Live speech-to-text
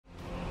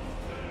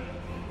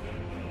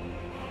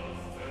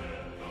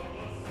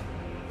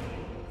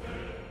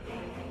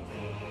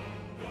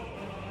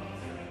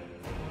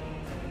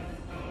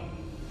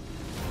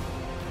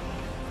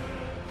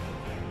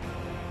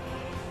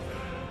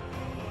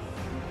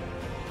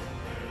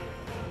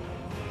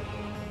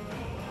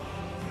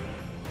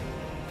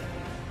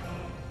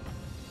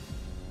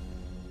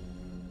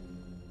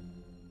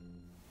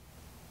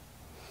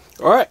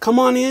Alright, come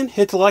on in,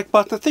 hit the like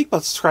button, think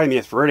about subscribing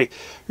if you're ready.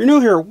 If you're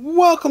new here,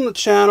 welcome to the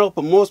channel,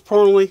 but most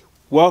importantly,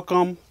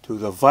 welcome to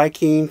the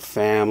Viking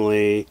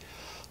family.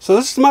 So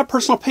this is my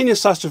personal opinion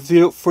 /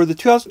 review for the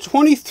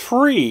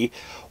 2023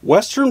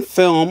 Western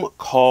film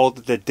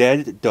called The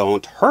Dead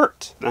Don't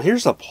Hurt. Now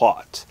here's the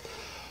plot.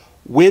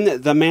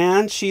 When the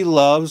man she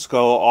loves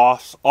go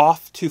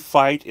off to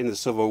fight in the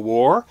Civil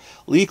War,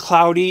 Lee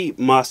Cloudy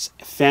must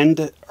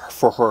fend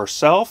for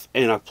herself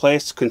in a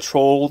place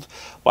controlled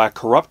by a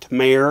corrupt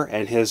mayor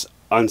and his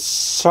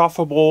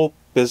insufferable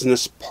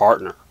business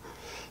partner.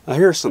 Now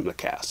here's some of the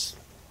cast.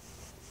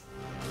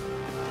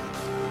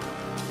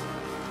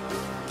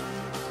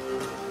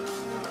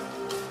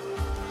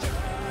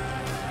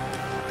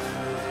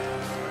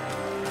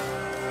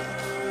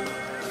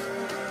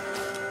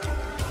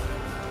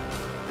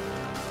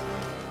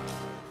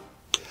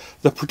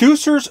 The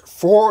producers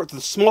for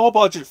the small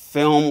budget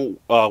film,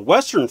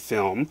 Western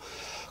film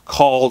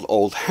called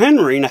Old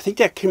Henry, and I think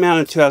that came out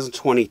in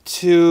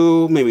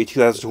 2022, maybe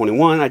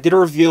 2021. I did a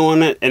review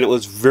on it, and it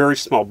was very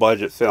small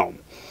budget film.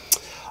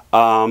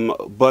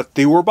 But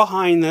they were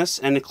behind this,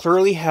 and they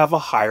clearly have a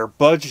higher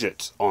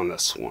budget on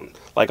this one,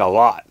 like a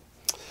lot.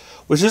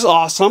 Which is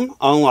awesome,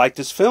 unlike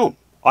this film.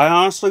 I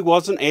honestly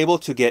wasn't able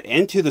to get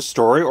into the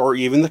story or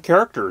even the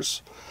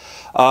characters.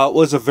 It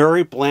was a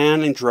very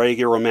bland and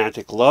draggy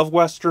romantic love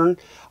western.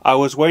 I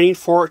was waiting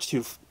for it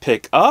to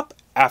pick up.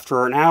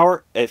 After an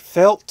hour, it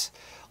felt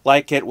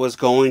like it was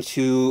going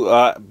to,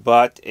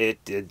 but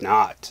it did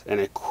not.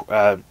 And it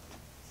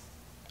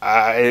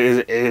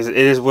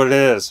is what it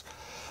is.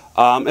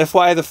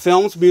 FYI, the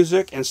film's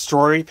music and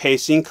story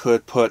pacing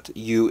could put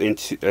you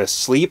into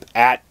sleep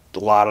at a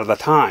lot of the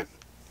time.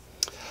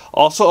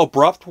 Also,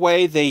 abrupt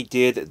way they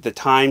did the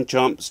time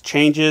jumps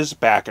changes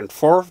back and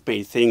forth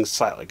made things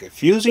slightly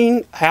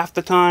confusing half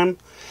the time.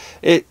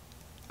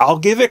 I'll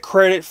give it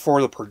credit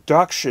for the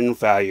production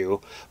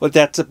value, but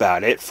that's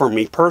about it for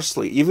me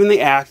personally. Even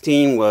the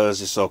acting was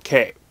just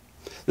okay,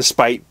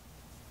 despite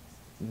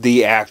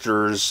the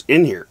actors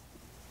in here.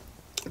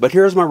 But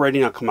here's my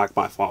rating. I'll come back to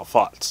my final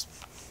thoughts.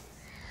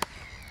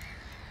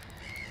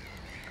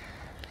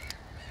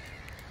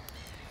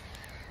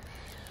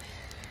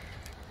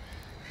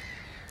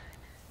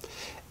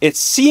 It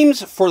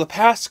seems for the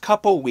past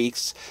couple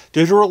weeks,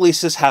 digital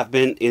releases have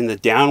been in the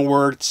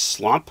downward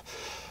slump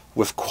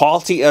with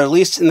quality, at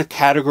least in the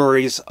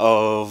categories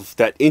of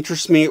that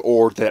interest me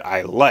or that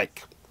I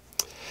like.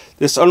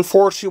 This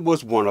unfortunately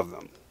was one of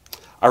them.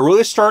 I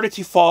really started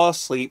to fall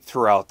asleep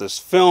throughout this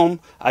film.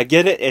 I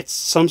get it, it's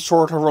some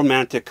sort of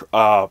romantic,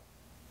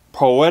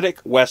 poetic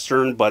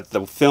western, but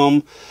the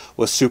film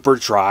was super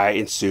dry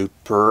and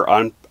super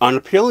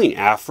unappealing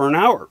after an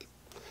hour.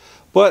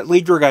 But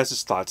leave your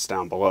guys' thoughts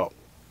down below.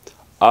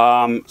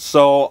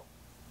 So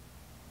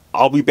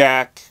I'll be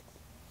back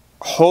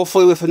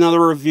hopefully with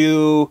another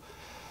review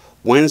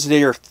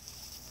Wednesday or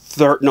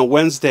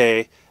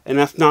Wednesday, and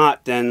if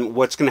not, then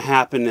what's going to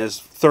happen is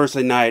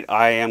Thursday night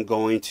I am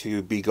going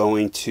to be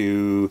going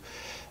to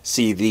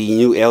see the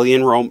new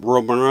Alien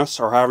Romulus,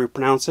 or however you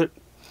pronounce it,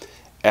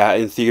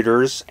 in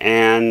theaters,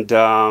 and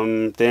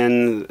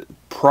then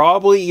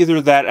probably either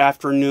that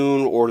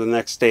afternoon or the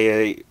next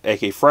day,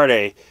 aka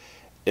Friday,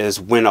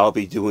 is when I'll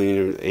be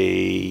doing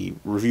a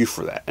review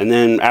for that. And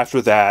then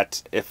after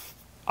that, if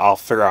I'll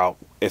figure out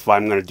if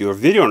I'm going to do a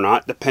video or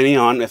not, depending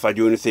on if I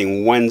do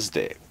anything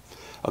Wednesday.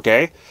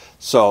 Okay?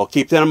 So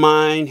keep that in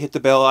mind, hit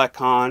the bell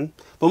icon.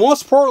 But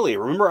most importantly,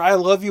 remember, I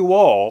love you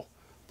all.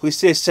 Please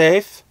stay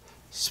safe.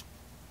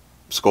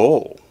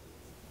 Skål.